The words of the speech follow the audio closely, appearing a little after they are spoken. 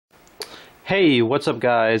Hey, what's up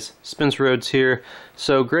guys? Spencer Rhodes here.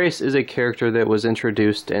 So Grace is a character that was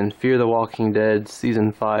introduced in Fear the Walking Dead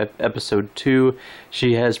Season 5, Episode 2.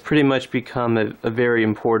 She has pretty much become a very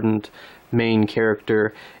important main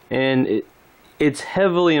character, and it's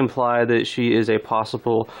heavily implied that she is a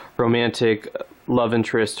possible romantic love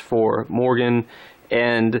interest for Morgan,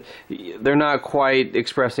 and they're not quite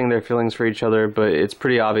expressing their feelings for each other, but it's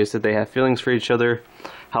pretty obvious that they have feelings for each other.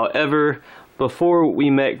 However, before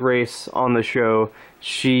we met Grace on the show,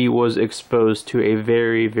 she was exposed to a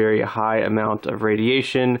very, very high amount of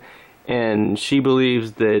radiation, and she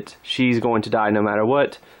believes that she's going to die no matter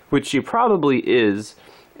what, which she probably is,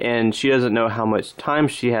 and she doesn't know how much time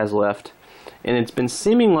she has left. And it's been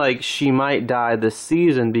seeming like she might die this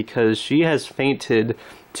season because she has fainted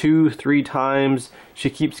 2-3 times.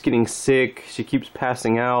 She keeps getting sick, she keeps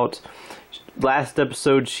passing out. Last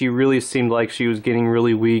episode, she really seemed like she was getting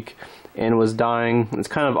really weak and was dying. It's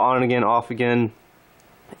kind of on again, off again.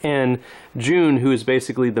 And June, who is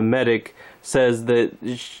basically the medic, says that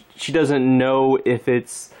she doesn't know if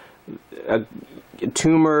it's a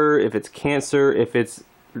tumor, if it's cancer,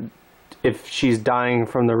 if she's dying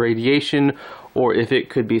from the radiation, or if it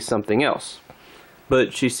could be something else.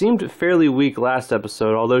 But she seemed fairly weak last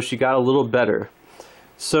episode, although she got a little better.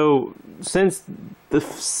 So, since the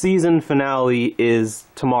season finale is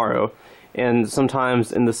tomorrow, and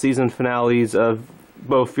sometimes in the season finales of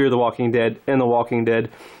both Fear the Walking Dead and The Walking Dead,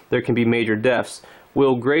 there can be major deaths.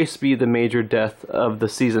 Will Grace be the major death of the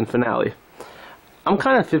season finale? I'm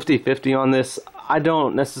kind of 50-50 on this. I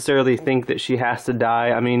don't necessarily think that she has to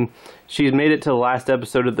die. I mean, she's made it to the last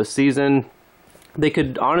episode of the season. They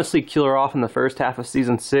could honestly kill her off in the first half of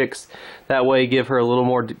season 6. That way give her a little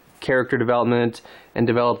more character development and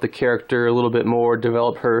develop the character a little bit more,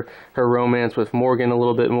 develop her romance with Morgan a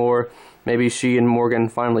little bit more. Maybe she and Morgan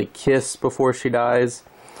finally kiss before she dies.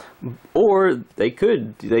 Or they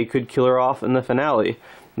could kill her off in the finale.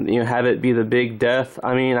 You know, have it be the big death.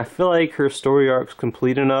 I mean, I feel like her story arc's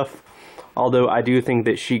complete enough, although I do think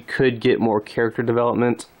that she could get more character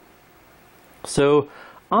development. So,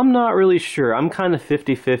 I'm not really sure. I'm kind of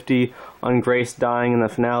 50-50 on Grace dying in the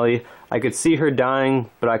finale. I could see her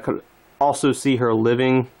dying, but I could also see her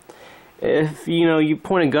living. If, you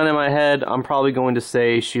point a gun at my head, I'm probably going to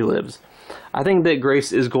say she lives. I think that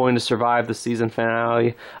Grace is going to survive the season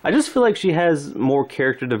finale. I just feel like she has more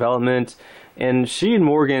character development, and she and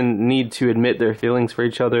Morgan need to admit their feelings for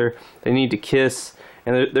each other. They need to kiss,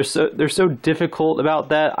 and they're so difficult about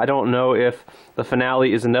that. I don't know if the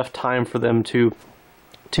finale is enough time for them to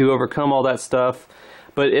overcome all that stuff.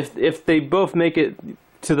 But if they both make it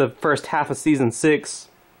to the first half of season 6,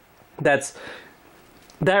 that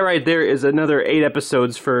right there is another 8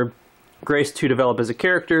 episodes for Grace to develop as a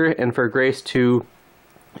character, and for Grace to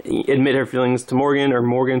admit her feelings to Morgan, or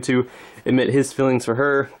Morgan to admit his feelings for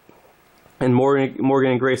her, and Morgan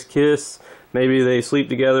and Grace kiss. Maybe they sleep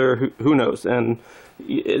together. Who knows? And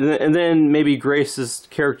then maybe Grace's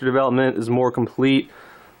character development is more complete.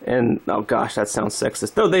 And, oh gosh, that sounds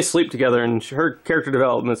sexist. No, they sleep together and her character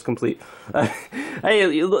development is complete.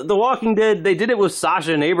 Hey, The Walking Dead, they did it with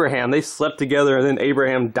Sasha and Abraham. They slept together and then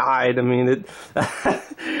Abraham died. I mean,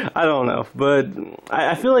 I don't know. But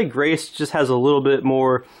I feel like Grace just has a little bit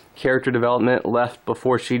more character development left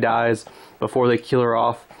before she dies, before they kill her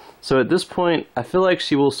off. So at this point, I feel like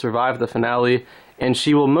she will survive the finale, and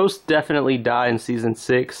she will most definitely die in season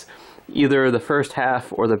 6, either the first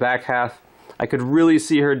half or the back half. I could really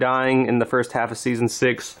see her dying in the first half of season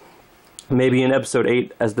 6, maybe in episode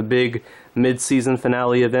 8 as the big mid-season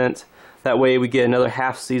finale event. That way we get another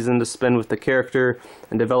half season to spend with the character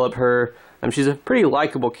and develop her. She's a pretty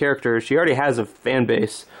likable character. She already has a fan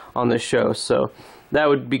base on this show, so that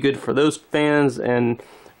would be good for those fans, and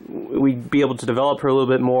we'd be able to develop her a little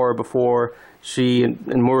bit more before she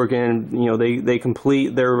and Morgan, they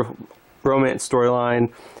complete their romance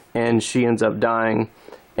storyline and she ends up dying.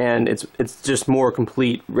 And it's just more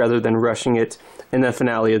complete rather than rushing it in the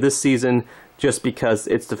finale of this season just because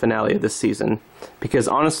it's the finale of this season. Because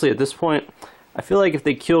honestly, at this point, I feel like if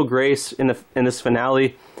they kill Grace in this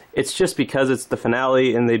finale, it's just because it's the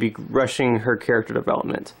finale and they'd be rushing her character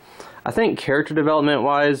development. I think character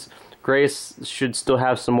development-wise, Grace should still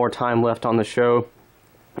have some more time left on the show,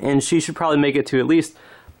 and she should probably make it to at least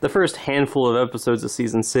the first handful of episodes of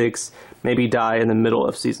season 6, maybe die in the middle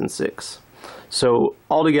of season 6. So,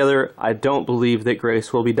 altogether, I don't believe that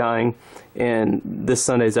Grace will be dying in this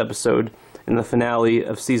Sunday's episode in the finale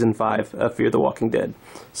of Season 5 of Fear the Walking Dead.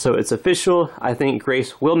 So, it's official. I think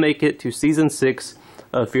Grace will make it to Season 6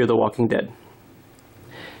 of Fear the Walking Dead.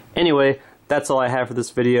 Anyway, that's all I have for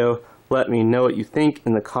this video. Let me know what you think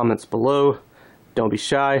in the comments below. Don't be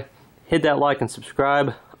shy. hit that like and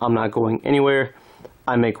subscribe. I'm not going anywhere.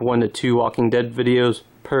 I make 1 to 2 Walking Dead videos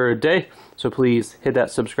per day, so please hit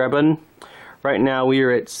that subscribe button. Right now we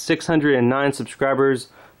are at 609 subscribers.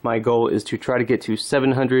 My goal is to try to get to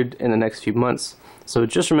 700 in the next few months. So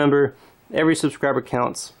just remember, every subscriber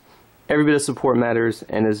counts, every bit of support matters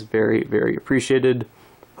and is very, very appreciated.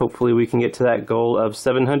 Hopefully we can get to that goal of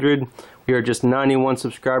 700. We are just 91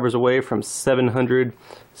 subscribers away from 700.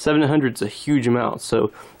 700 is a huge amount,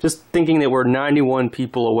 so just thinking that we're 91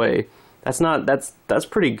 people away, that's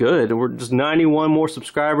pretty good. We're just 91 more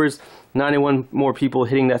subscribers, 91 more people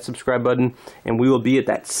hitting that subscribe button, and we will be at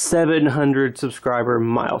that 700 subscriber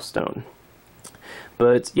milestone.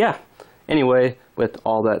 But yeah, anyway, with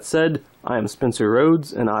all that said, I am Spencer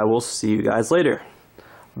Rhodes, and I will see you guys later.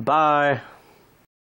 Bye.